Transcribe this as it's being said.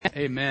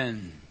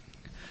Amen.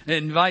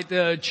 Invite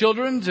the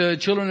children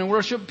in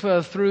worship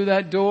through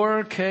that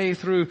door, K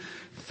through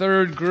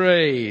third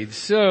grade.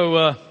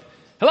 So,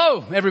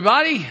 hello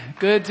everybody.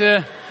 Good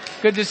to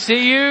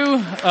see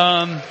you.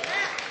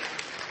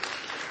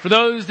 For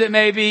those that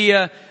may be,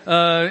 new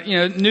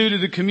to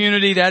the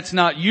community, that's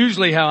not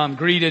usually how I'm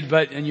greeted,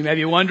 and you may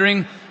be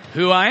wondering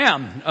who I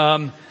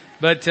am.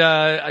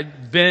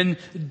 I've been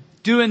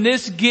doing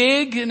this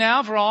gig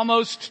now for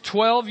almost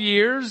 12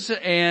 years,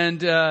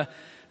 and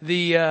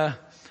the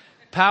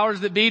powers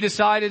that be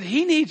decided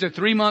he needs a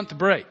 3-month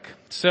break.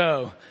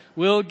 So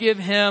we'll give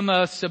him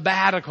a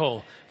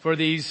sabbatical for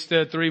these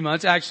 3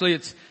 months.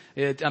 Actually,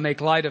 I make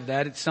light of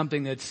that. It's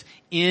something that's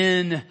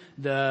in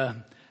the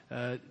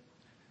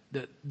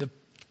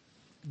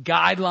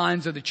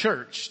guidelines of the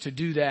church to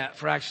do that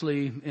for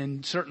actually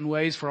in certain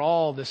ways for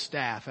all the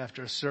staff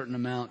after a certain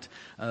amount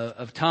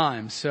of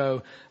time.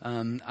 So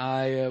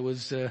I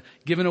was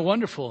given a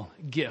wonderful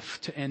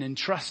gift and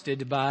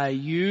entrusted by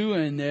you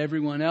and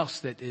everyone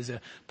else that is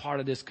a part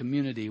of this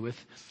community with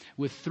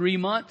 3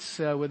 months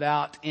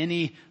without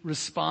any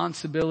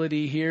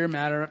responsibility here.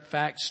 Matter of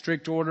fact,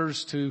 strict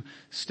orders to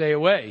stay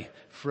away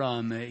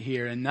from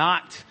here and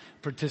not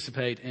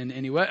participate in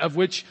any way, of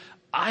which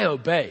I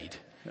obeyed.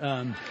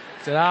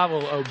 Said I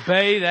will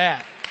obey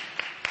that.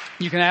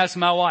 You can ask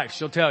my wife;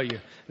 she'll tell you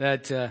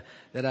that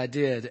I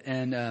did,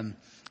 and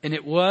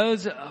it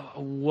was a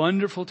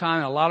wonderful time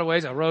in a lot of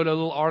ways. I wrote a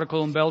little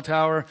article in Bell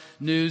Tower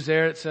News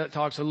there. It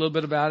talks a little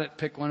bit about it.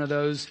 Pick one of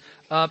those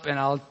up, and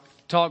I'll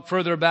talk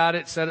further about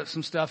it. Set up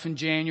some stuff in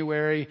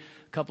January,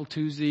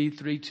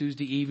 three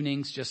Tuesday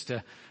evenings, just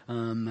to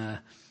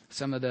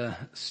some of the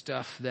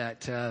stuff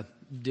that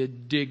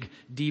did dig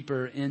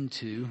deeper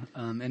into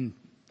and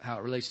how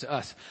it relates to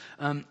us.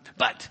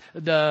 But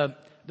the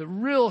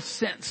real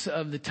sense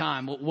of the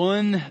time,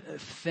 one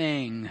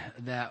thing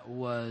that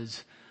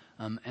was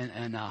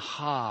an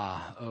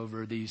aha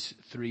over these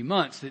 3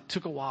 months that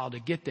took a while to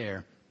get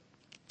there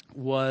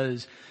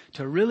was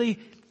to really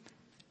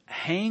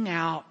hang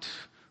out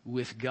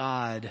with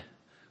God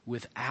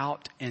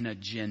without an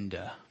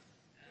agenda.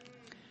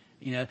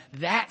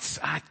 That's,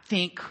 I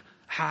think,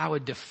 how I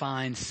would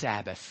define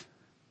Sabbath.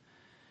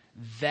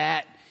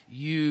 That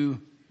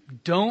you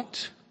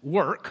don't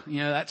work,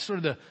 that's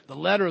sort of the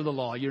letter of the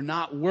law. You're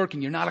not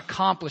working, you're not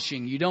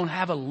accomplishing, you don't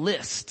have a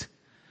list.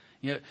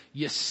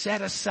 You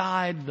set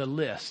aside the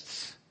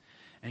lists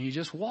and you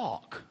just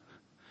walk.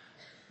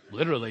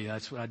 Literally,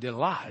 that's what I did a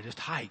lot. I just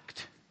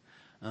hiked.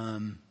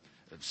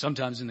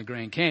 Sometimes in the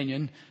Grand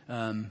Canyon,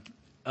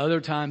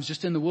 other times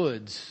just in the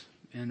woods,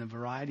 in a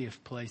variety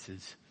of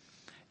places.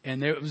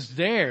 And it was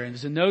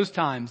in those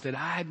times that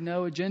I had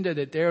no agenda,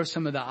 that there were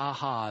some of the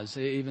ahas,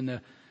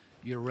 even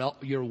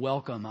you're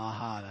welcome,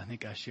 aha, I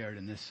think I shared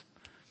in this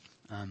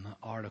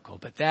article.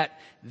 But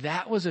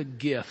that was a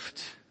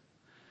gift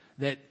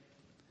that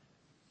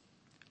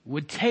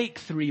would take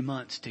 3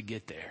 months to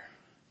get there.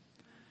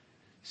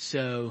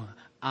 So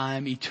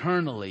I'm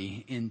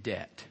eternally in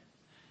debt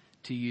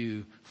to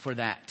you for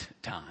that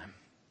time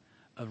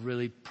of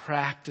really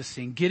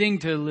practicing, getting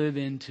to live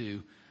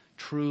into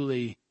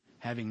truly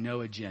having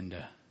no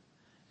agenda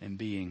and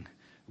being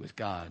with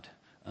God.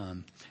 I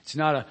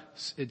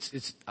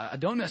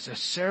don't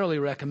necessarily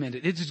recommend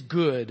it. It's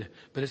good,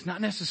 but it's not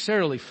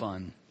necessarily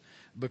fun,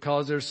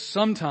 because there's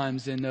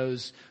sometimes in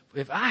those,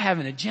 if I have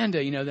an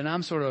agenda, then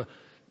I'm sort of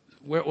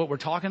what we're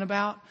talking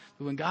about.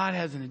 But when God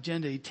has an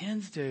agenda, He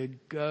tends to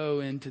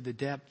go into the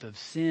depth of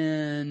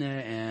sin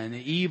and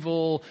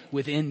evil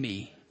within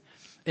me.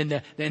 And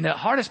the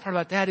hardest part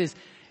about that is,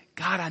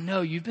 God, I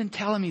know you've been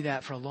telling me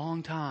that for a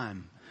long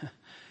time.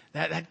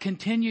 That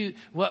continued,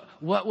 what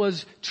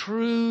was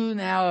true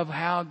now of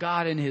how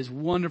God in His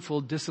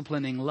wonderful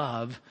disciplining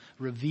love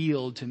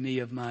revealed to me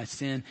of my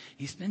sin.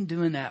 He's been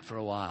doing that for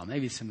a while.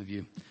 Maybe some of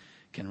you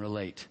can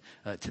relate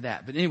to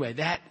that. But anyway,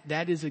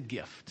 that is a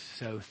gift.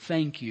 So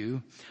thank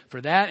you for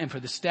that, and for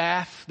the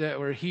staff that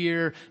were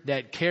here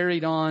that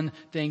carried on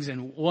things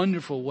in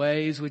wonderful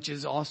ways, which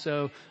is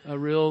also a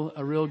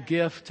real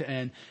gift.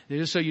 And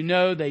just so you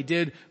know, they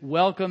did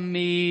welcome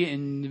me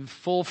in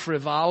full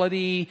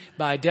frivolity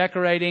by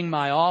decorating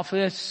my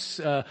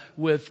office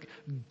with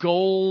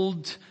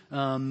gold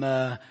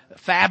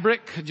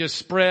fabric just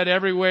spread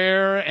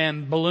everywhere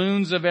and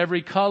balloons of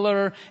every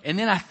color. And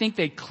then I think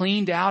they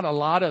cleaned out a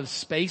lot of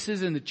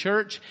spaces in the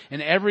church,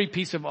 and every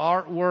piece of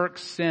artwork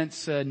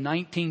since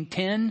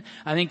 1910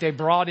 I think they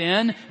brought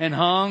in and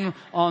hung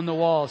on the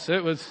wall. So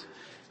it was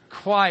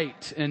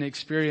quite an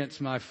experience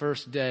my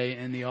first day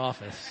in the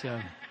office. So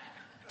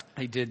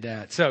I did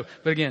that.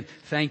 But again,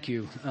 thank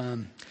you.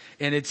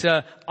 And it's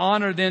an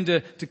honor then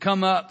to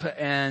come up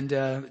and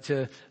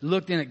to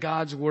look in at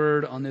God's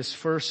Word on this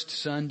first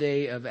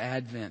Sunday of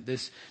Advent.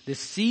 This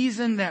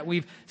season that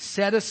we've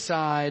set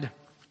aside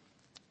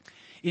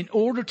in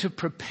order to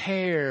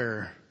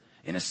prepare,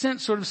 in a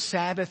sense, sort of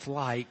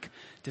Sabbath-like,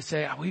 to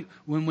say,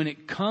 when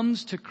it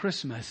comes to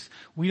Christmas,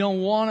 we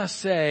don't want to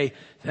say,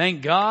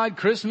 thank God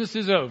Christmas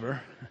is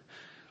over.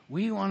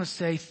 we want to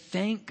say,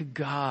 thank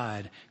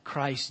God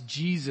Christ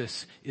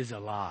Jesus is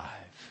alive.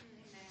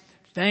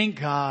 Thank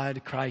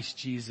God Christ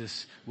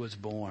Jesus was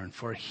born,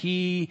 for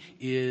He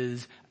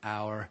is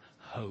our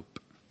hope.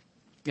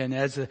 And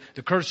as the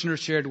Kirshner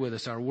shared with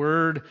us, our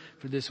word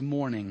for this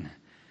morning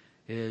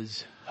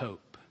is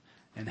hope,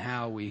 and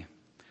how we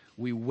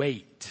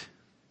wait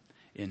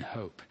in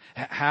hope,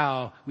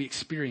 how we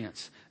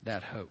experience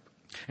that hope.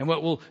 And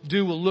what we'll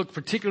do, we'll look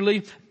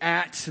particularly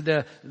at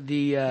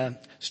the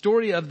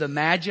story of the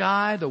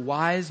Magi, the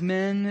wise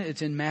men.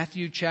 It's in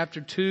Matthew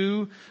chapter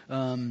 2.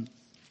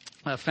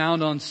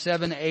 Found on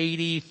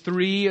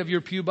 783 of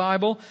your Pew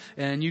Bible,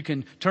 and you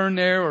can turn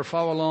there or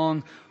follow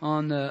along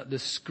on the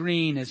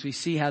screen as we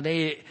see how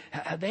they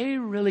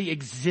really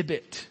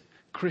exhibit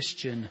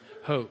Christian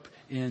hope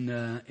in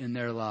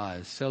their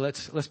lives. So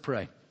let's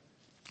pray.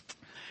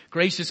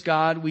 Gracious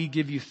God, we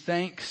give you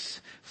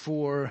thanks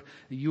for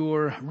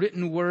your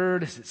written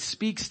word as it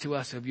speaks to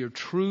us of your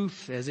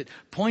truth, as it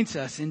points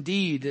us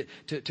indeed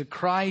to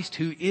Christ,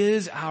 who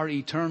is our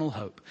eternal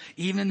hope.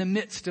 Even in the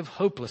midst of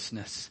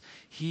hopelessness,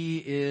 He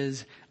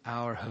is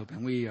our hope,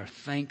 and we are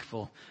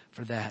thankful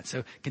for that.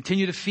 So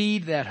continue to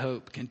feed that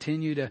hope.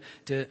 Continue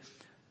to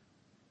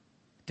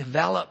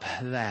develop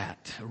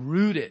that,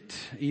 root it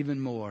even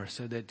more,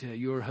 so that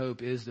your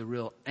hope is the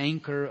real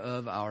anchor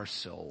of our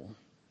soul.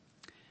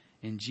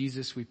 In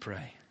Jesus we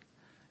pray.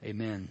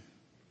 Amen.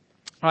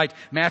 All right,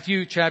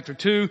 Matthew chapter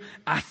 2.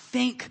 I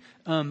think,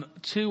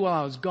 too,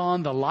 while I was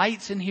gone, the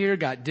lights in here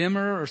got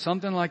dimmer or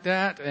something like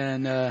that.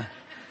 And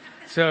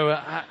so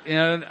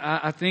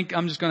I think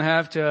I'm just going to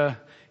have to,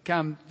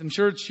 I'm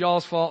sure it's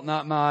y'all's fault,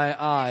 not my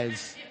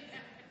eyes.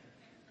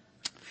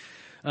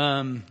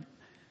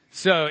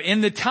 So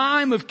in the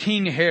time of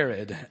King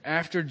Herod,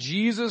 after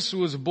Jesus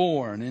was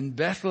born in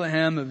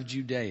Bethlehem of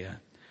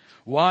Judea,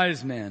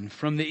 wise men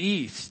from the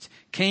east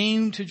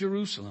came to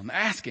Jerusalem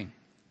asking,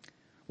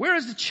 "Where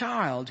is the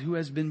child who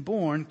has been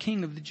born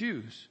King of the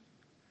Jews?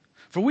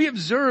 For we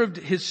observed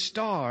his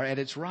star at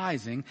its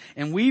rising,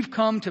 and we've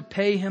come to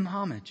pay him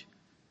homage."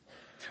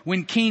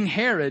 When King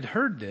Herod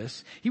heard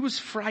this, he was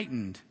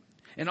frightened,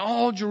 and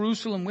all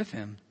Jerusalem with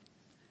him.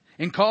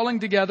 And calling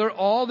together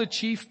all the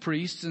chief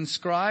priests and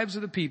scribes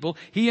of the people,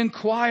 he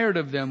inquired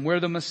of them where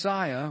the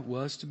Messiah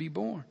was to be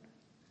born.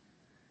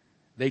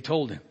 They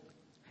told him,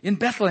 "In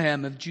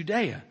Bethlehem of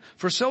Judea,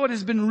 for so it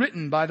has been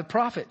written by the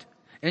prophet.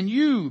 And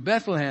you,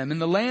 Bethlehem, in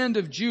the land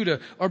of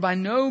Judah, are by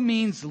no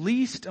means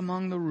least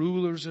among the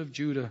rulers of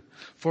Judah.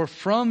 For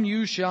from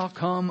you shall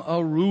come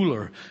a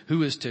ruler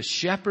who is to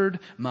shepherd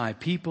my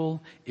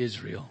people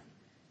Israel."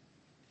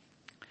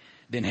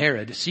 Then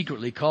Herod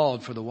secretly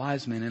called for the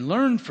wise men and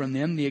learned from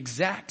them the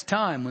exact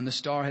time when the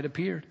star had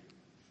appeared.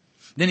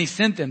 Then he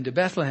sent them to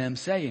Bethlehem,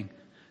 saying,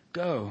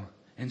 "Go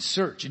and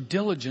search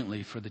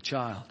diligently for the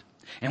child.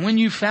 And when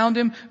you found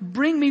him,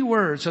 bring me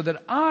word so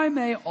that I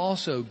may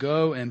also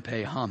go and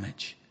pay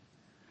homage."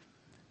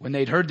 When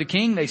they'd heard the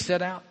king, they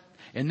set out,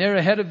 and there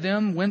ahead of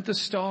them went the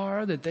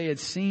star that they had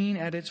seen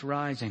at its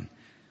rising,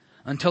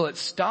 until it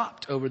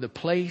stopped over the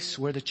place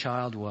where the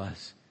child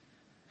was.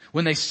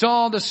 When they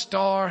saw the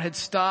star had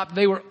stopped,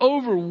 they were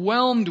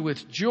overwhelmed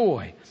with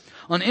joy.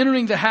 On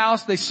entering the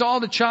house, they saw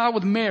the child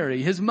with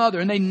Mary, his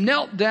mother, and they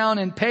knelt down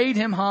and paid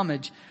him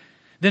homage.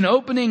 Then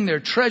opening their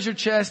treasure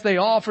chest, they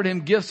offered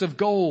him gifts of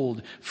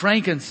gold,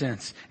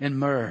 frankincense, and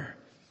myrrh.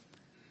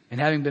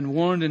 And having been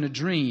warned in a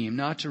dream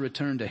not to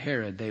return to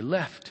Herod, they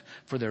left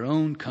for their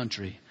own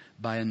country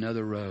by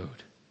another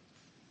road.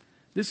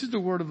 This is the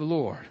word of the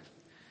Lord.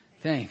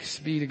 Thanks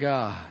be to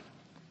God.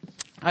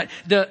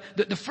 The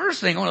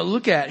first thing I want to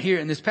look at here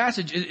in this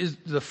passage is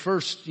the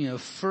first,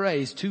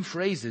 phrase, two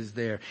phrases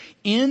there.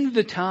 In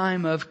the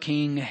time of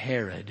King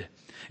Herod.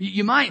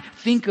 You might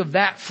think of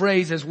that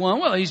phrase as one,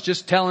 well, he's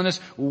just telling us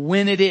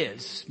when it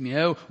is,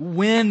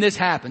 when this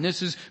happened.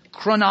 This is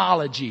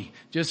chronology,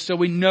 just so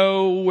we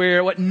know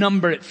what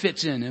number it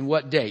fits in and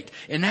what date.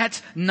 And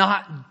that's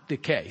not the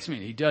case. I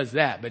mean, he does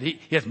that, but he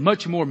has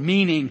much more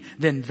meaning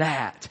than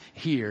that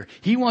here.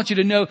 He wants you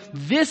to know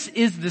this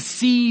is the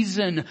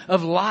season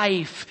of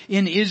life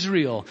in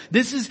Israel.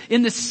 This is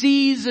in the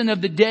season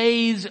of the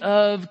days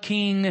of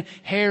King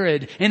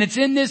Herod. And it's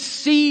in this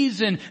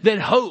season that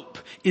hope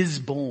is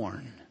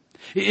born.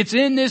 It's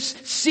in this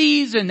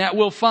season that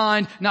we'll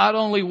find not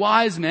only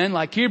wise men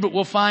like here, but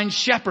we'll find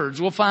shepherds,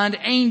 we'll find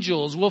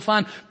angels, we'll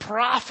find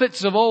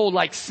prophets of old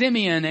like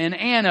Simeon and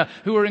Anna,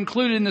 who are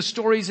included in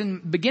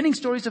the beginning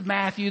stories of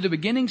Matthew, the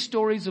beginning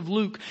stories of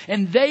Luke,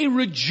 and they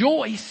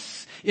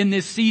rejoice in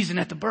this season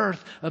at the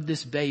birth of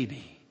this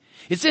baby.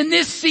 It's in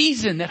this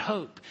season that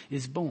hope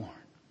is born.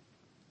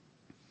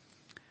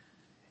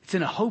 It's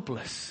in a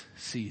hopeless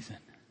season,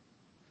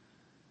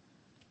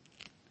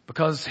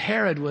 because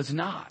Herod was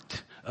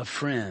not a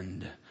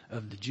friend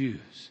of the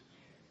Jews.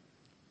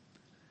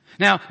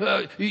 Now,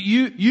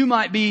 you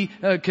might be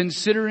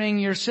considering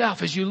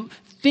yourself as you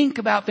think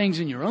about things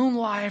in your own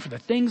life or the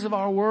things of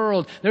our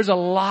world. There's a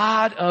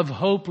lot of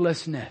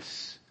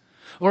hopelessness.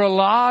 or a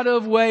lot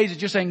of ways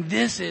that you're saying,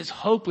 this is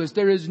hopeless.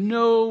 There is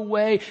no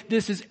way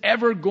this is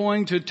ever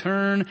going to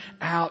turn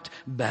out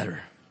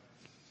better.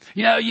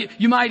 You know,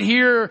 you might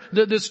hear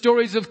the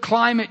stories of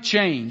climate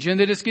change and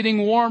that it's getting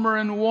warmer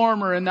and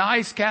warmer and the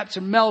ice caps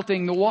are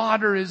melting, the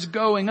water is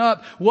going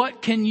up.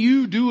 What can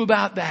you do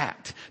about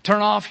that?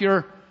 Turn off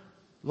your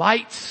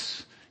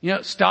lights? You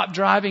know, stop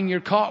driving your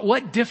car.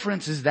 What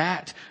difference is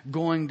that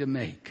going to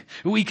make?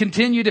 We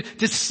continue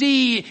to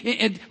see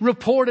it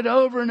reported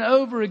over and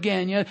over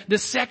again, you know, the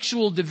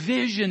sexual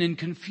division and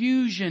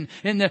confusion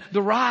and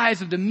the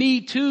rise of the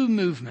Me Too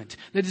movement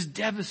that is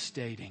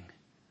devastating.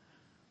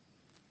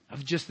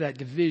 Of just that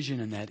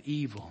division and that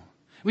evil.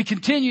 We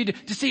continue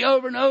to see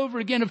over and over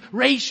again of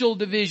racial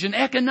division,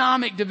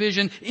 economic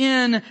division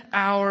in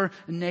our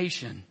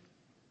nation.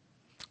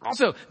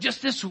 Also,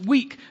 just this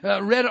week,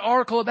 read an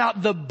article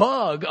about the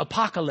bug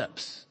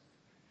apocalypse.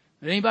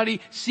 Did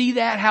anybody see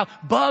that? How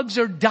bugs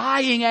are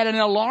dying at an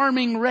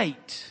alarming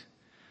rate.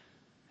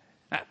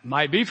 That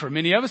might be for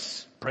many of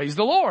us. Praise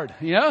the Lord.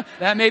 You know,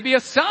 that may be a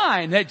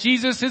sign that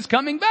Jesus is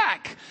coming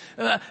back.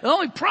 The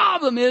only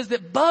problem is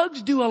that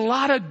bugs do a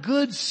lot of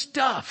good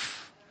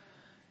stuff.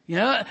 You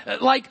know,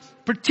 like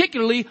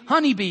particularly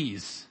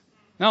honeybees.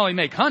 Not only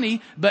make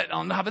honey, but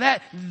on top of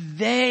that,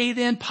 they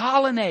then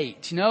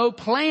pollinate, you know,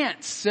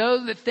 plants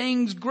so that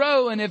things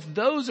grow. And if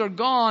those are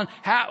gone,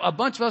 a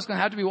bunch of us are going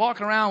to have to be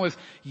walking around with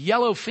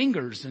yellow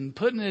fingers and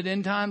putting it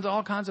in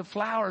all kinds of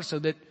flowers so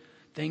that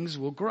things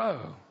will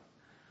grow.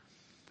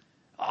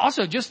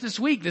 Also, just this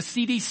week, the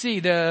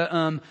CDC,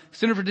 the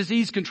Center for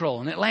Disease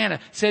Control in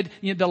Atlanta, said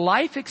the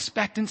life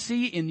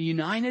expectancy in the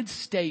United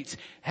States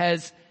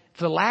has,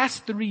 for the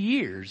last 3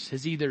 years,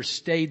 has either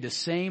stayed the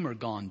same or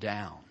gone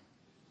down.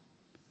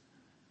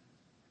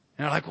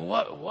 And they're like,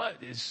 well,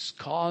 what is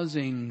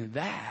causing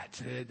that?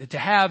 To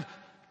have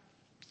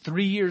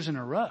 3 years in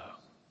a row.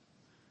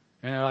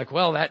 And they're like,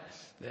 well,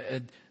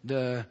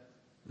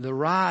 the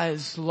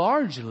rise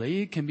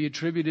largely can be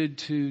attributed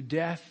to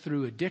death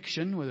through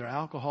addiction, whether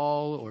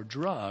alcohol or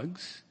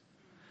drugs.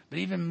 But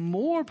even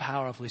more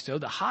powerfully so,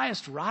 the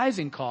highest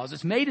rising cause,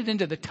 it's made it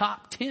into the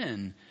top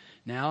 10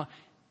 now,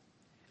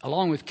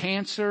 along with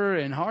cancer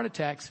and heart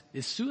attacks,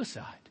 is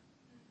suicide.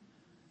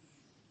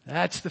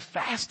 That's the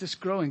fastest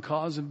growing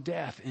cause of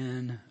death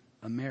in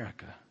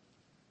America.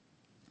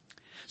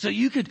 So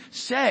you could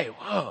say,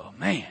 whoa,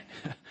 man,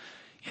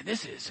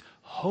 this is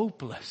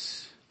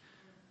hopeless.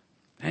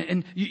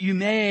 And you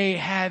may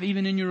have,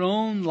 even in your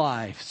own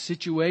life,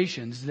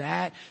 situations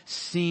that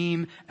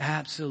seem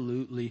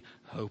absolutely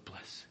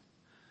hopeless.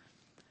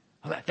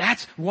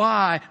 That's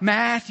why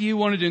Matthew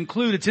wanted to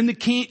include, it's in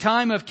the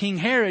time of King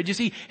Herod. You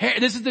see,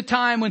 this is the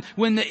time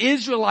when the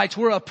Israelites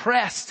were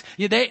oppressed.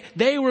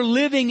 They were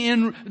living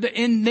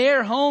in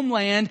their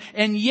homeland,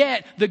 and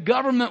yet the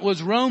government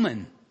was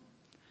Roman.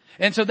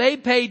 And so they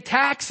paid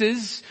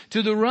taxes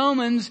to the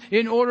Romans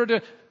in order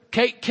to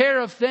take care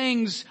of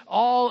things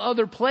all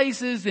other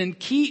places and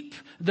keep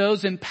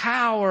those in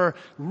power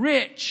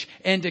rich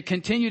and to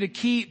continue to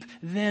keep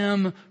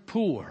them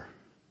poor.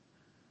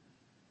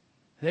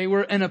 They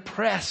were an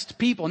oppressed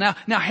people. Now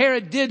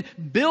Herod did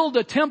build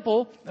a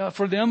temple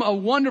for them, a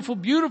wonderful,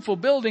 beautiful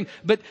building,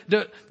 but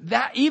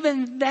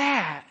even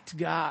that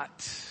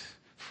got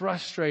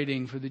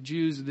frustrating for the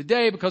Jews of the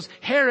day because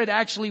Herod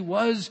actually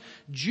was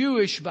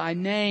Jewish by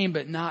name,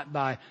 but not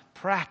by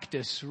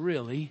practice,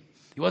 really.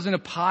 He wasn't a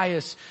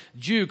pious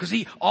Jew because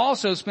he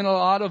also spent a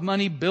lot of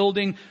money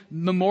building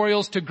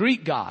memorials to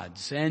Greek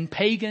gods and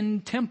pagan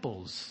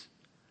temples.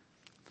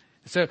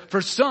 So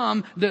for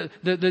some,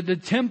 the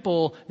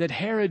temple that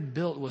Herod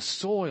built was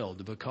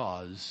soiled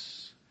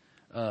because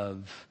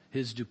of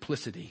his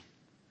duplicity.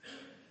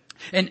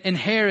 And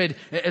Herod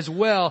as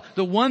well,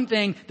 one of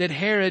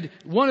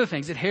the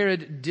things that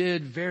Herod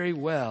did very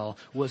well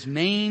was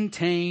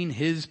maintain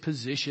his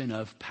position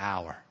of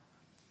power.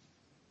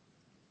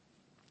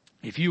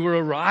 If you were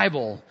a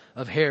rival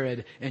of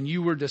Herod and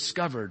you were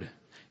discovered,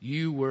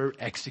 you were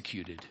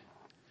executed.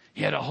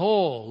 He had a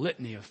whole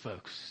litany of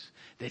folks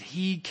that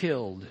he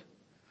killed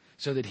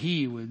so that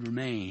he would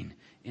remain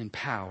in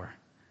power.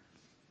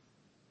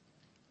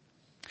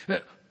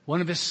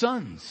 One of his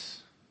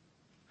sons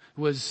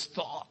was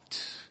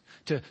thought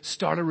to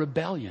start a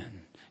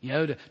rebellion,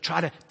 to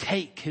try to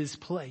take his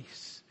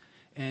place.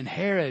 And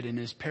Herod, in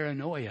his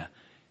paranoia,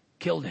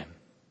 killed him.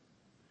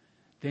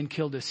 Then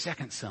killed his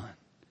second son.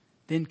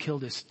 Then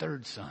killed his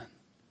third son.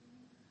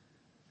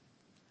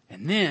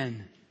 And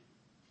then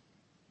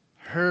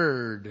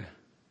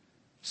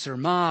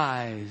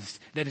surmised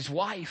that his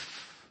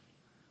wife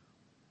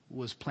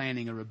was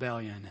planning a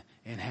rebellion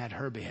and had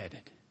her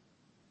beheaded.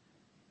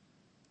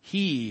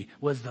 He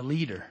was the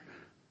leader.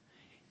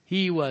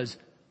 He was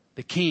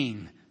the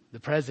king,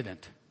 the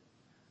president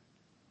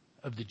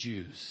of the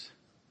Jews.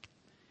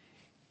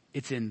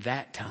 It's in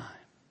that time.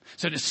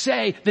 So to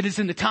say that it's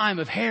in the time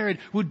of Herod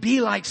would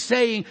be like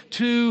saying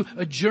to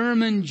a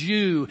German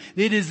Jew,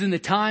 it is in the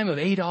time of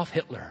Adolf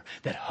Hitler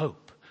that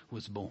hope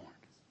was born.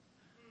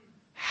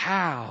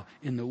 How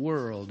in the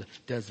world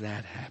does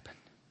that happen?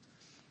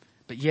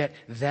 But yet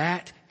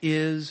that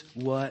is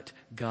what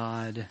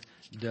God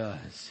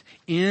does.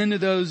 In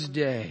those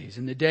days,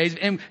 in the days,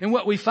 and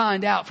what we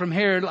find out from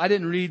Herod, I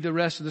didn't read the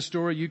rest of the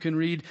story, you can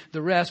read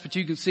the rest, but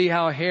you can see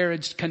how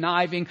Herod's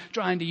conniving,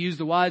 trying to use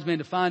the wise men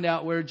to find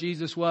out where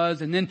Jesus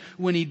was, and then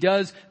when he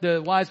does,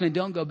 the wise men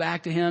don't go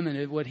back to him,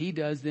 and what he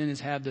does then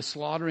is have the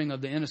slaughtering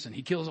of the innocent.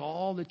 He kills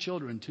all the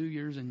children 2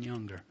 years and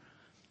younger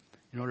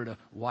in order to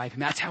wipe him.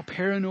 That's how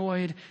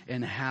paranoid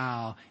and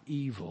how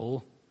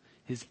evil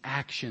his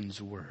actions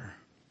were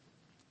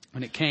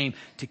when it came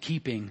to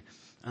keeping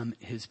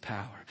his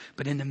power.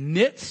 But in the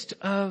midst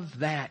of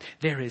that,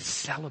 there is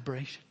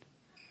celebration.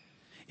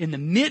 In the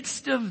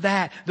midst of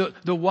that,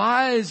 the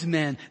wise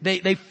men,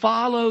 they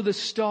follow the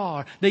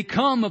star. They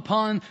come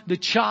upon the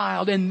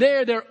child, and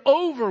there they're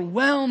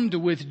overwhelmed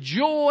with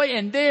joy,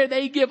 and there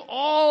they give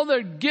all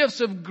their gifts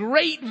of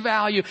great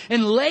value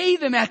and lay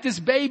them at this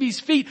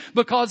baby's feet,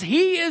 because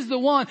he is the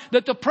one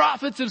that the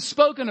prophets have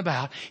spoken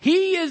about.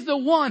 He is the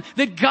one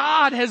that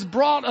God has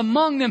brought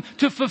among them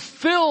to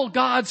fulfill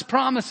God's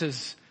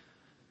promises.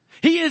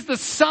 He is the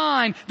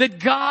sign that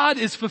God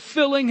is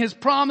fulfilling His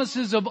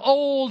promises of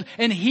old,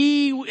 and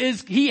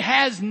He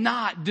has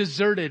not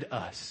deserted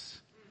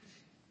us.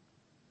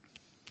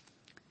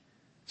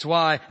 That's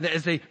why,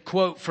 as they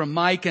quote from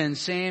Micah and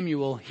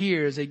Samuel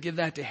here, as they give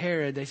that to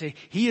Herod, they say,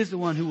 He is the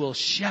one who will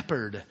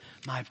shepherd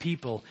my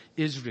people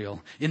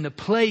Israel. In the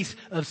place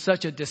of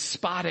such a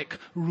despotic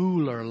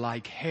ruler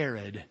like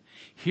Herod,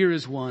 here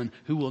is one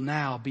who will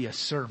now be a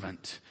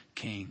servant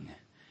king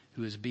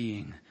who is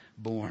being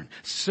born.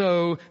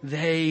 So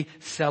they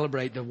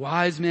celebrate. The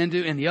wise men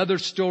do, and the other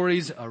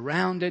stories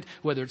around it,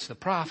 whether it's the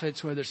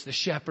prophets, whether it's the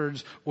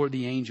shepherds or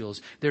the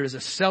angels. There is a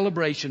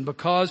celebration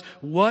because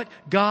what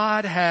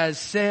God has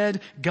said,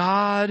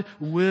 God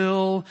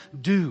will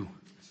do.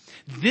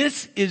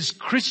 This is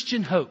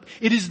Christian hope.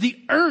 It is the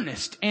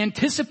earnest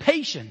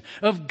anticipation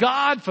of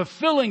God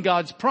fulfilling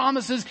God's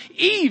promises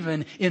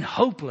even in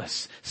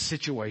hopeless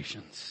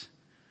situations.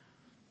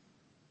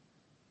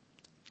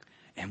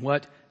 And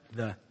what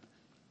the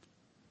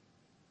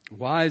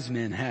wise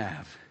men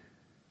have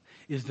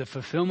is the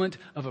fulfillment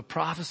of a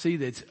prophecy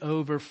that's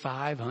over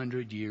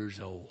 500 years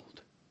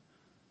old.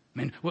 I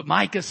mean, what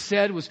Micah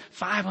said was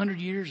 500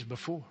 years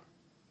before.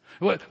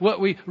 What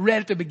we read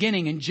at the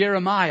beginning in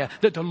Jeremiah,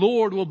 that the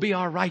Lord will be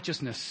our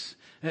righteousness,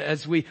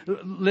 as we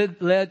lit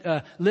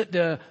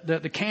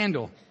the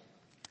candle.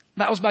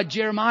 That was by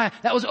Jeremiah.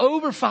 That was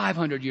over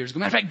 500 years ago.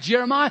 Matter of fact,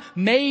 Jeremiah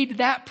made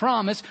that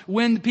promise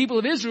when the people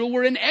of Israel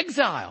were in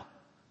exile.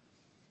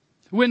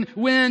 When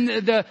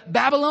the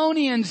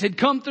Babylonians had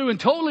come through and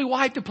totally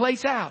wiped the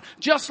place out,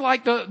 just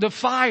like the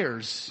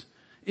fires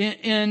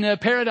in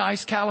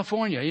Paradise,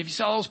 California. If you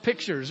saw those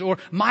pictures, or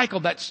Michael,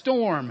 that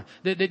storm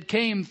that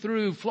came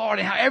through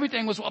Florida, how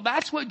everything was, well,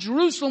 that's what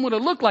Jerusalem would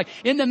have looked like.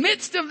 In the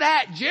midst of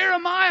that,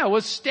 Jeremiah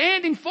was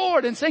standing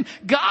forward and saying,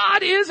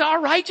 God is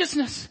our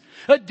righteousness.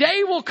 A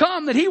day will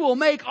come that He will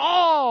make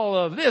all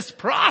of this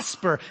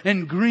prosper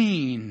and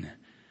green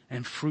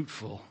and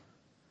fruitful.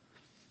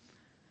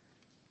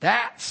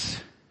 That's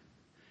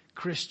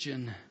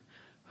Christian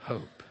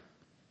hope.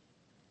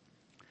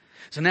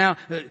 So now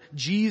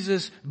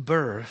Jesus'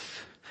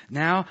 birth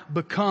now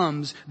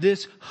becomes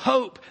this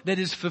hope that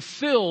is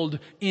fulfilled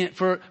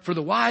for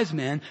the wise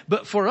men.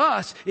 But for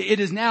us,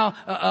 it is now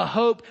a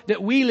hope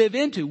that we live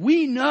into.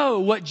 We know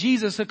what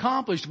Jesus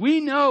accomplished. We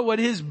know what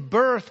His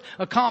birth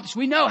accomplished.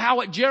 We know how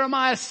what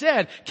Jeremiah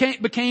said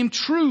became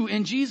true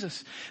in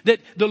Jesus.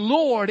 That the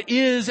Lord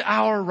is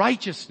our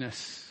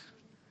righteousness.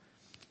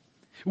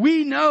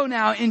 We know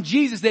now in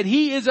Jesus that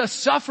He is a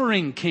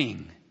suffering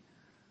king.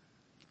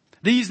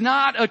 He's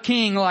not a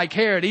king like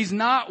Herod. He's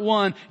not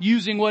one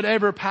using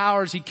whatever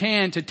powers he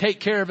can to take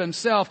care of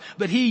himself,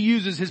 but He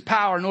uses His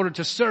power in order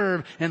to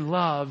serve and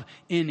love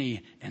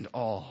any and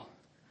all.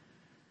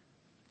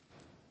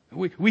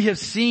 We have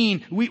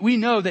seen, we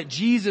know that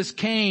Jesus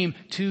came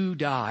to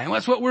die. And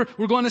that's what we're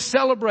going to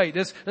celebrate.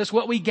 That's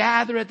what we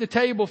gather at the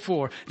table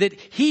for. That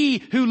He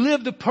who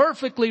lived a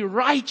perfectly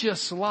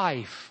righteous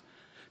life,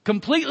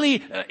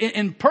 completely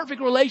in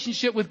perfect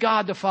relationship with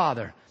God the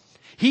Father,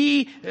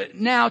 He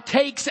now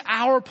takes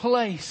our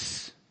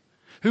place,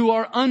 who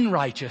are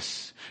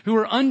unrighteous, who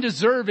are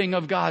undeserving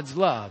of God's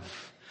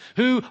love,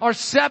 who are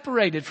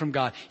separated from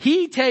God.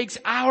 He takes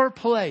our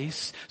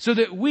place so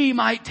that we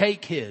might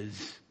take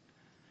His.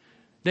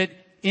 That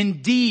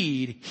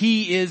indeed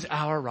He is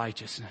our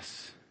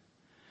righteousness.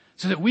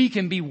 So that we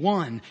can be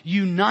one,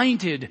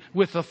 united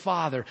with the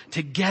Father,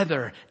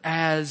 together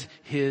as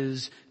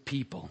His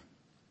people.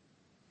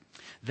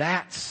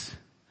 That's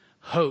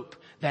hope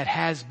that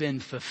has been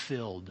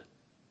fulfilled.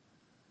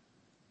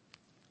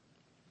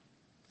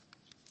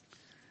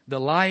 The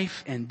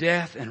life and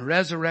death and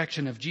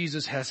resurrection of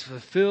Jesus has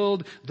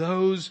fulfilled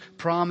those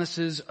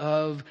promises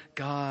of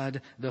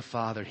God the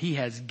Father. He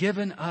has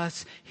given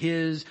us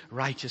His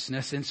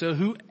righteousness. And so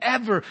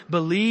whoever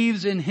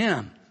believes in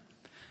Him,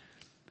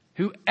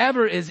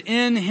 whoever is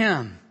in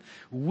Him,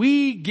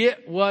 we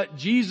get what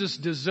Jesus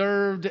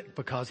deserved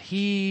because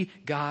He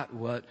got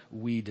what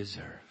we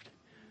deserved.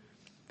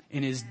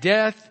 in his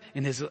death,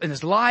 in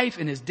his life,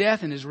 in his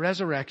death, in his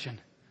resurrection.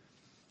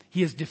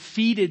 He has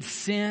defeated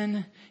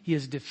sin. He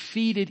has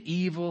defeated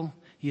evil.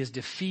 He has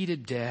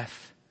defeated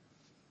death.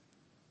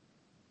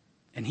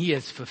 And he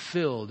has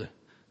fulfilled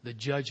the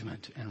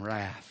judgment and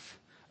wrath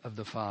of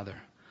the Father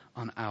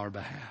on our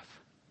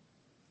behalf.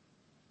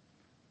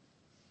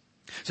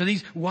 So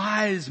these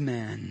wise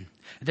men,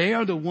 they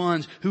are the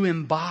ones who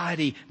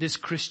embody this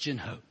Christian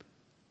hope.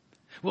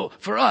 Well,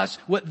 for us,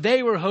 what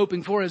they were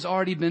hoping for has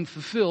already been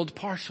fulfilled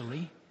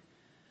partially.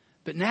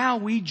 But now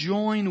we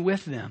join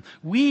with them.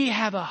 We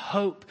have a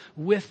hope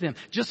with them.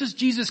 Just as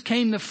Jesus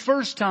came the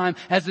first time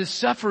as the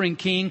suffering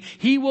king,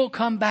 he will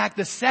come back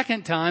the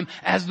second time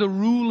as the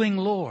ruling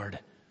Lord.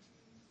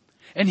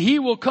 And he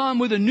will come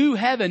with a new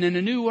heaven and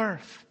a new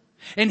earth.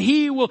 And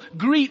he will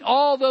greet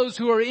all those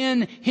who are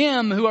in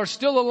him, who are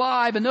still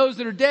alive, and those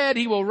that are dead,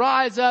 he will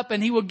rise up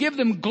and he will give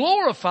them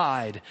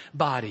glorified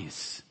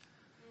bodies.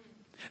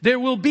 There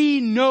will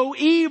be no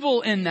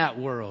evil in that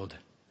world.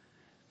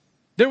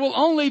 There will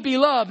only be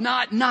love,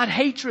 not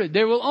hatred.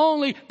 There will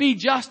only be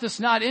justice,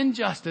 not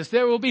injustice.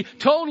 There will be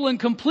total and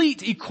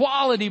complete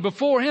equality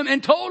before him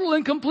and total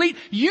and complete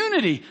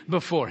unity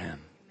before him.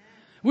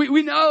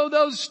 We know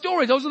those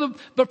stories. Those are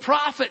the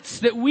prophets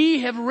that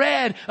we have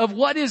read of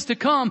what is to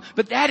come.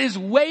 But that is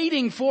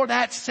waiting for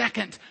that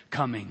second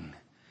coming,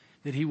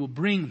 that he will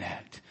bring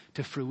that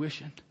to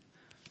fruition.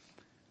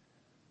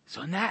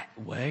 So in that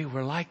way,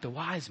 we're like the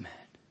wise men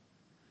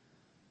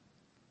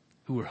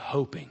who were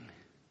hoping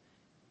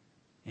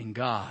in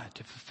God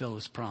to fulfill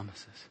his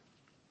promises.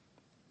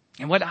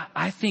 And what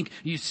I think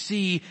you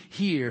see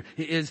here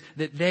is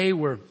that they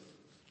were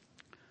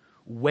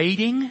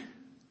waiting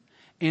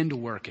and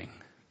working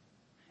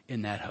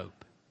in that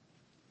hope.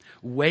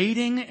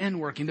 Waiting and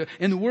working.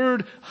 And the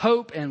word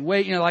hope and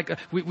wait, like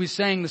we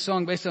sang the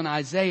song based on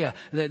Isaiah,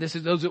 that this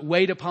is those that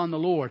wait upon the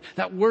Lord.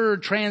 That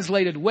word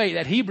translated wait,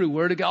 that Hebrew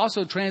word, it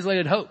also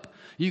translated hope.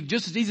 You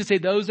just as easily say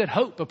those that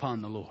hope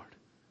upon the Lord.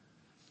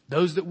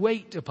 Those that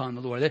wait upon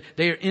the Lord.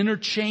 They are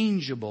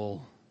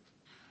interchangeable.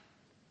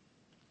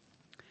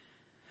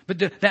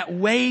 But that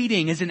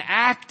waiting is an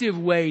active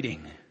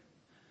waiting.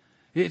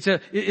 It's a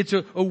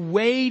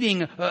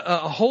waiting,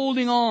 a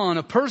holding on,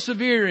 a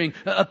persevering,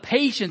 a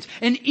patience,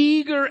 an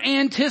eager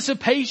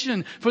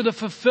anticipation for the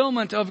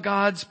fulfillment of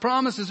God's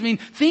promises. I mean,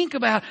 think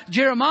about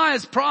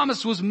Jeremiah's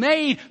promise was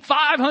made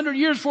 500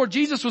 years before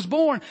Jesus was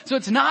born. So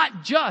it's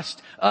not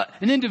just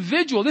an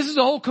individual. This is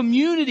a whole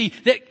community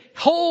that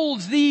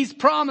holds these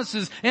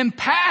promises and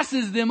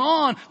passes them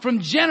on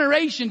from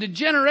generation to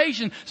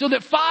generation, so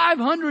that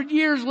 500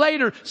 years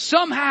later,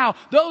 somehow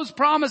those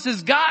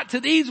promises got to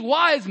these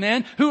wise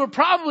men who are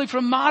probably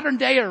from modern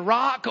day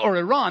Iraq or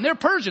Iran. They're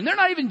Persian. They're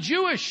not even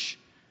Jewish.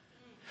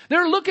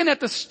 They're looking at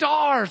the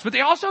stars, but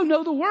they also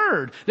know the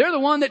word. They're the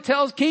one that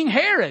tells King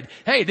Herod,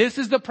 hey, this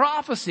is the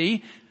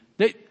prophecy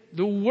that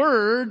the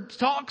word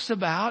talks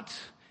about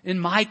in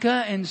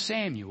Micah and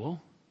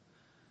Samuel.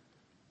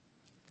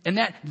 And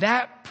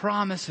that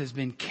promise has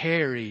been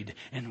carried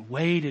and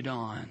waited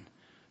on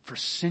for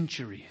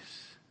centuries,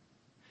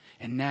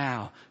 and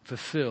now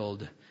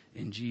fulfilled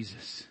in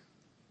Jesus.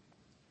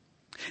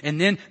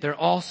 And then they're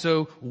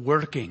also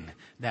working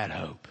that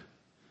hope.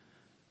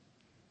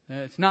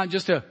 It's not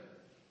just all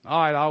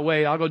right, I'll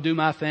wait, I'll go do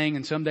my thing,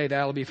 and someday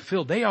that'll be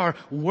fulfilled. They are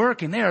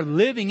working, they are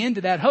living into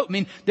that hope. I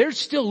mean, they're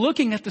still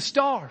looking at the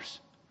stars.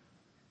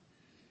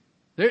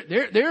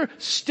 They're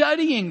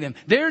studying them.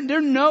 They're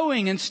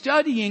knowing and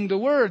studying the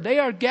word. They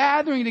are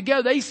gathering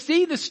together. They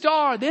see the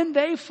star, then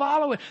they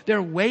follow it.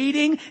 They're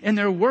waiting and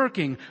they're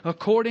working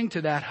according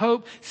to that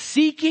hope,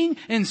 seeking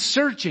and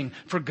searching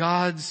for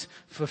God's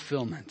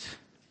fulfillment.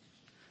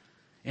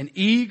 An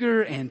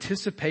eager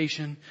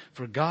anticipation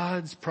for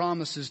God's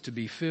promises to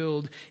be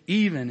filled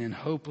even in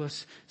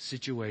hopeless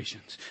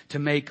situations, to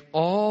make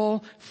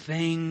all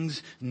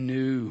things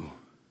new.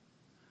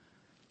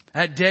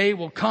 That day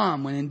will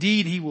come when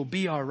indeed he will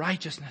be our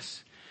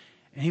righteousness,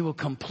 and he will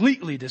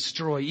completely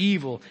destroy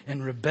evil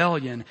and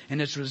rebellion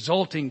and its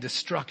resulting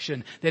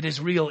destruction that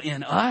is real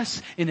in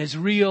us and is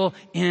real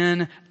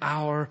in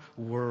our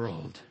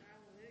world.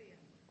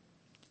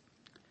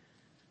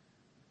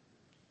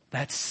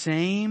 That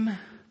same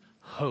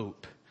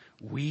hope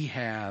we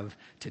have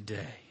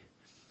today.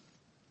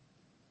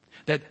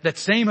 That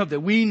same hope that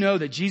we know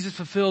that Jesus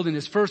fulfilled in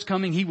his first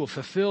coming, he will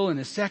fulfill in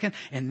his second.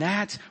 And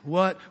that's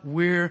what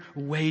we're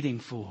waiting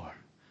for.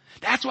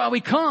 That's why we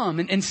come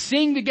and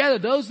sing together.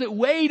 Those that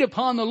wait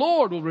upon the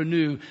Lord will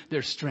renew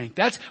their strength.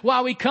 That's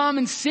why we come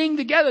and sing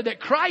together that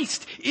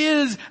Christ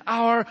is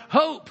our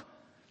hope.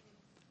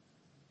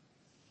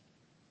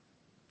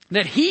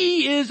 That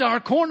he is our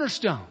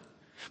cornerstone.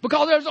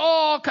 Because there's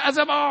all kinds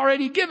I've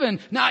already given.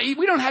 Now,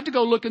 we don't have to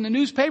go look in the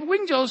newspaper. We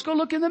can just go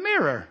look in the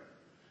mirror.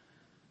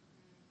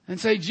 And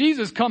say,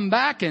 Jesus, come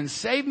back and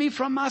save me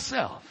from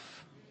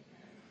myself.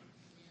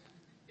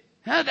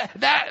 And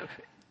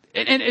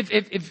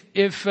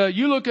if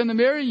you look in the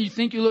mirror and you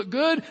think you look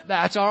good,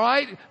 that's all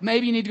right.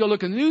 Maybe you need to go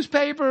look in the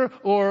newspaper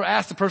or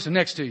ask the person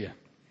next to you.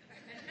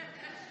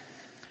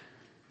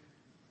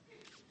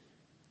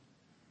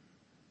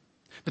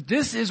 But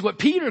this is what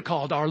Peter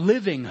called our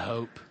living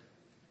hope.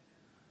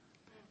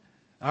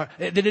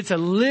 That it's a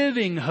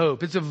living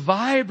hope. It's a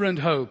vibrant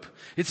hope.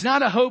 It's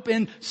not a hope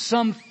in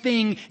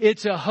something.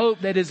 It's a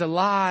hope that is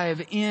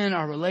alive in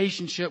our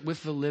relationship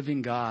with the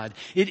living God.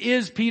 It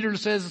is, Peter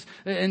says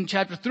in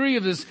chapter 3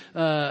 of this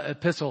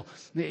epistle,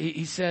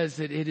 he says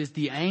that it is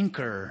the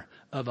anchor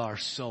of our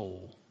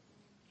soul.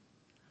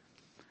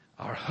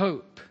 Our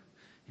hope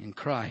in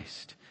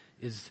Christ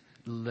is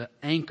the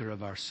anchor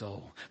of our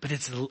soul. But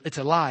it's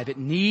alive. It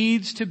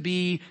needs to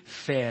be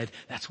fed.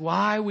 That's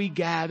why we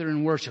gather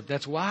and worship.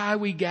 That's why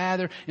we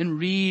gather and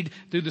read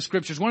through the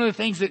scriptures. One of the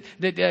things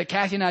that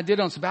Kathy and I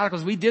did on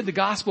sabbaticals, we did the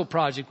gospel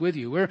project with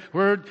you.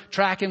 We're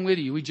tracking with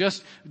you. We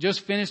just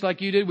finished like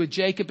you did with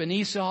Jacob and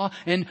Esau,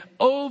 and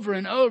over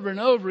and over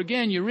and over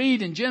again you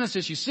read in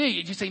Genesis, you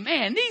say,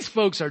 man, these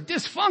folks are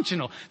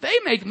dysfunctional. They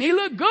make me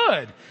look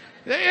good.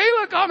 They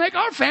make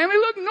our family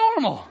look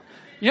normal.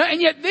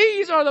 And yet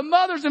these are the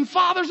mothers and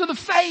fathers of the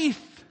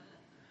faith.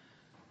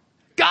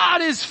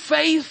 God is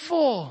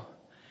faithful.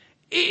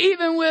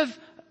 Even with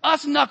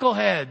us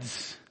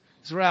knuckleheads,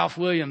 as Ralph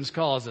Williams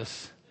calls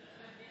us.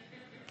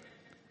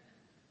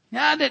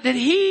 Now that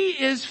He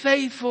is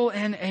faithful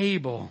and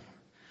able.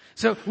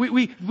 So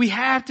we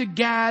have to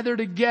gather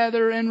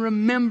together and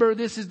remember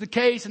this is the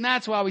case, and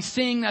that's why we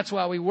sing, that's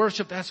why we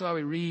worship, that's why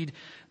we read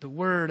the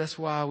Word, that's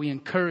why we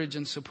encourage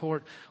and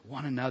support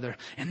one another.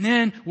 And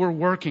then we're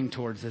working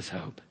towards this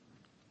hope.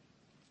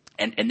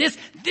 And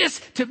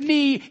this to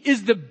me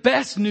is the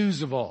best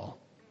news of all.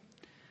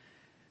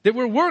 That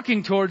we're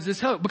working towards this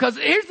hope. Because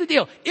here's the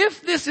deal.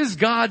 If this is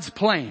God's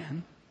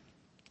plan,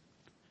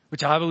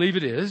 which I believe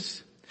it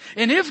is,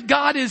 and if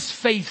God is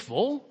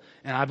faithful,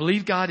 and I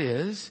believe God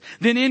is,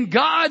 then in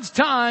God's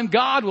time,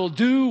 God will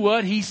do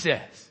what He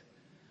says.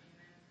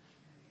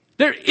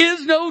 There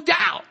is no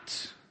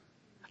doubt.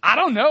 I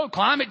don't know.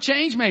 Climate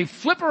change may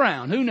flip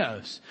around. Who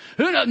knows?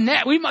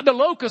 The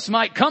locusts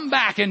might come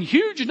back in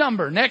huge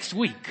number next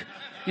week.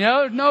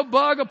 No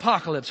bug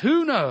apocalypse.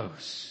 Who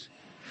knows?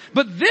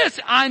 But this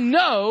I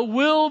know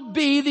will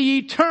be the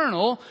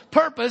eternal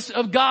purpose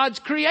of God's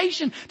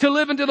creation, to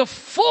live into the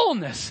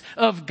fullness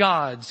of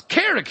God's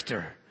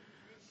character.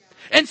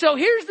 And so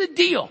here's the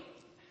deal.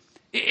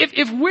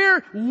 If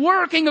we're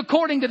working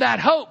according to that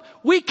hope,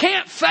 we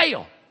can't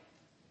fail.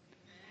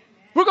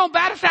 We're going to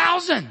bat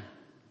 1,000.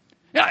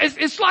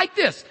 It's like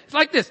this.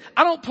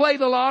 I don't play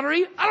the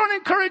lottery. I don't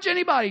encourage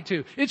anybody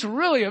to. It's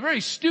really a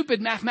very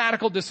stupid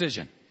mathematical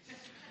decision.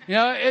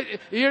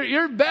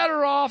 You're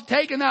better off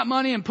taking that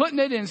money and putting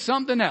it in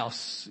something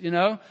else.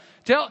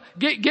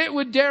 Get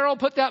with Daryl,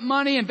 put that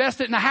money, invest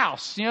it in a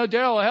house.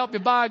 Daryl will help you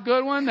buy a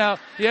good one.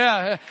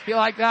 You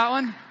like that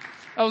one?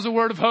 That was a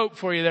word of hope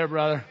for you there,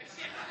 brother.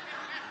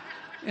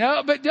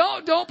 But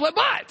don't play.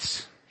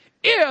 But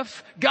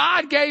if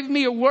God gave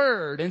me a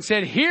word and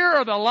said, here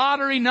are the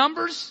lottery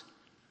numbers,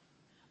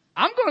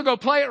 I'm going to go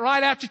play it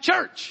right after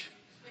church.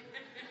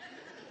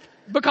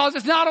 Because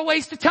it's not a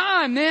waste of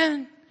time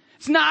then.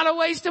 It's not a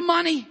waste of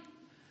money.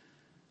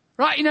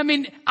 Right?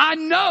 I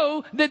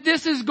know that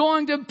this is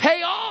going to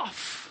pay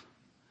off.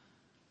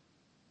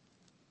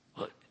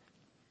 Look,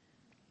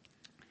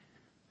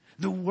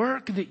 the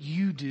work that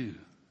you do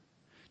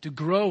to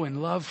grow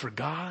in love for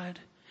God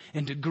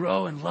and to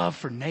grow in love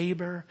for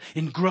neighbor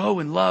and grow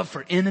in love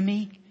for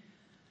enemy,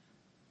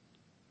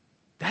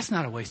 that's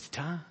not a waste of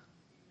time.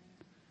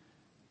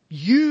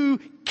 You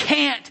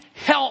can't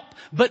help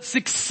but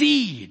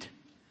succeed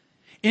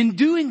in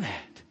doing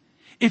that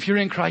if you're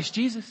in Christ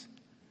Jesus.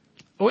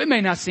 Oh, it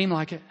may not seem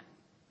like it.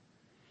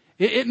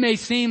 It may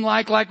seem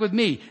like with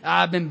me,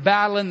 I've been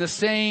battling the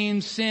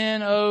same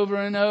sin over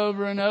and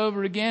over and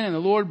over again, and the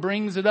Lord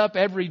brings it up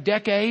every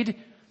decade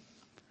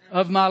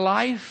of my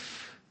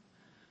life.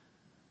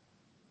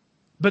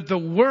 But the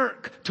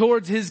work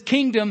towards His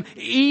kingdom,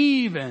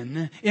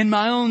 even in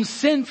my own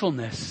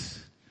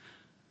sinfulness,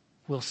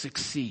 will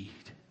succeed,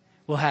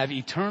 will have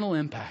eternal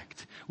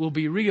impact, will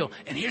be real.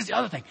 And here's the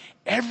other thing.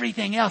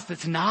 Everything else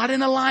that's not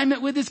in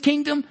alignment with His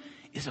kingdom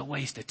is a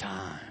waste of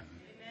time.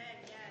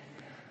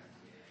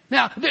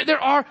 Now, there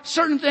are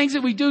certain things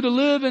that we do to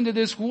live into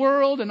this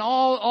world and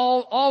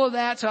all of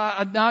that. So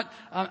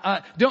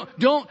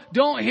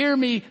don't hear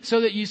me so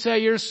that you say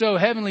you're so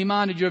heavenly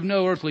minded you're of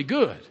no earthly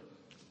good.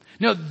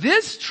 No,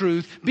 this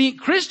truth, being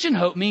Christian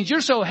hope, means you're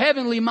so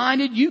heavenly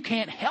minded you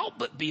can't help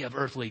but be of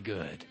earthly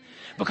good.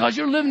 Because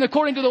you're living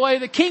according to the way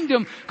of the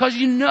kingdom, because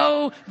you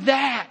know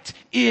that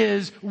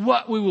is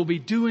what we will be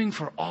doing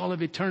for all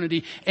of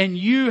eternity. And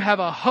you have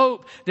a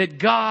hope that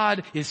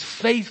God is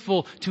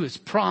faithful to His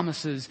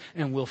promises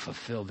and will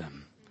fulfill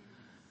them.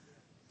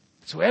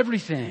 So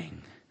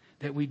everything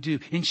that we do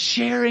in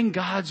sharing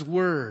God's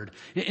word,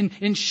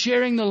 in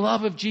sharing the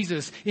love of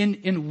Jesus,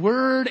 in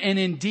word and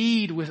in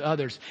deed with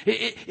others,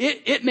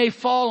 it may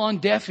fall on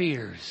deaf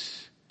ears.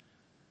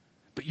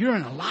 But you're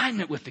in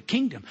alignment with the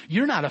kingdom.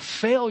 You're not a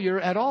failure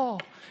at all.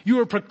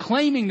 You are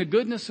proclaiming the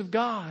goodness of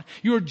God.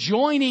 You are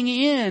joining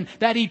in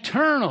that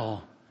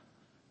eternal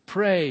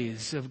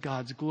praise of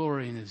God's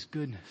glory and His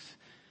goodness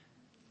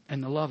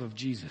and the love of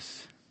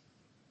Jesus.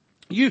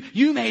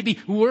 You may be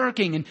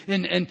working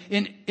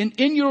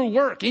in your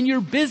work, in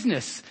your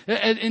business,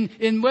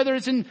 in whether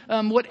it's in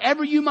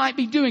whatever you might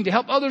be doing to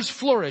help others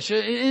flourish,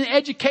 in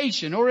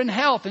education or in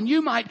health, and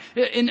you might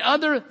in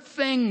other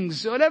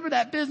things, whatever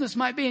that business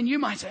might be, and you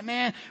might say,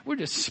 man, we're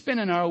just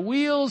spinning our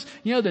wheels.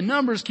 The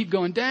numbers keep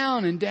going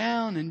down and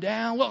down and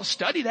down. Well,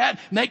 study that,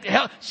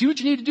 see what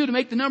you need to do to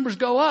make the numbers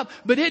go up.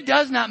 But it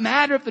does not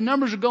matter if the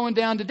numbers are going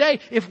down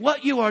today, if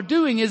what you are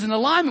doing is in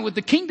alignment with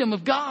the kingdom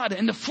of God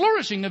and the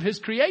flourishing of His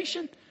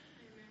creation.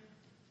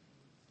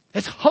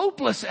 As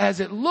hopeless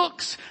as it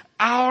looks,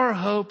 our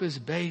hope is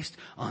based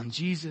on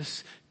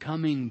Jesus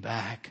coming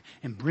back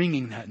and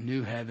bringing that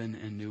new heaven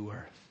and new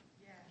earth.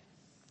 Yes.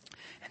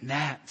 And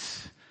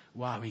that's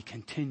why we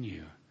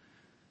continue.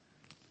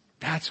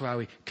 That's why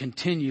we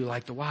continue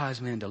like the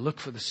wise men to look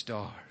for the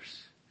stars,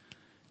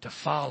 to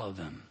follow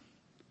them,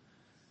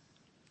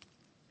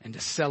 and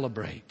to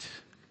celebrate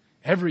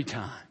every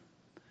time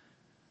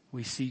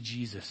we see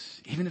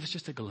Jesus, even if it's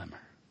just a glimmer.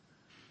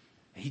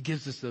 He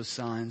gives us those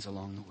signs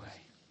along the way.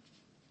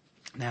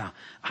 Now,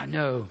 I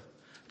know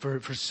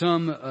for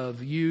some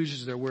of you,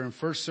 as there were in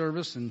first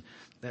service, and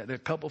there are a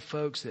couple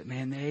folks that,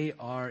 man, they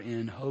are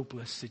in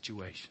hopeless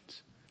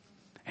situations.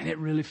 And it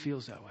really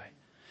feels that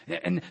way.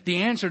 And the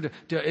answer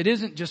to it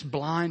isn't just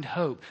blind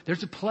hope.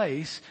 There's a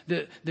place,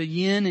 the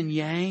yin and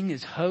yang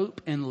is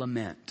hope and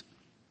lament.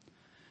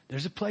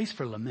 There's a place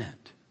for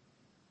lament.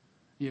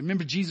 You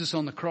remember Jesus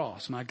on the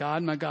cross, my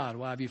God,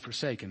 why have you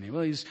forsaken me?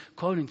 Well, he's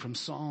quoting from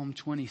Psalm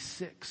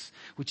 26,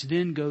 which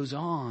then goes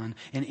on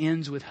and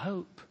ends with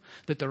hope.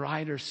 That the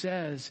writer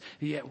says,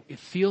 yeah, it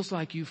feels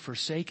like you've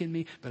forsaken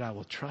me, but I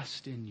will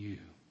trust in you.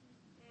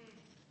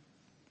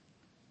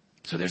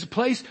 So there's a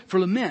place for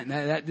lament.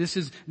 This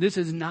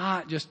is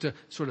not just to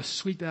sort of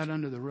sweep that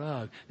under the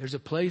rug. There's a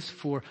place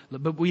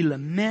but we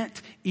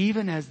lament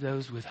even as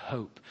those with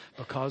hope,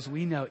 because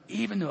we know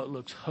even though it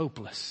looks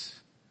hopeless,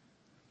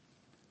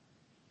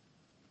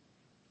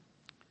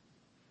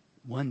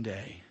 one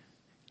day,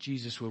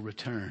 Jesus will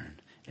return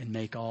and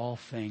make all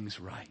things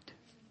right.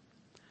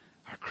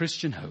 Our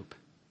Christian hope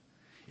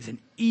is an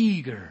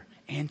eager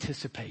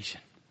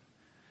anticipation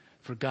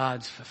for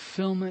God's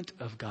fulfillment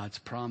of God's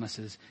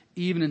promises,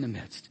 even in the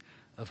midst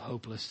of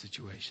hopeless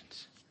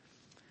situations.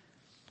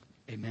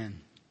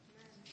 Amen.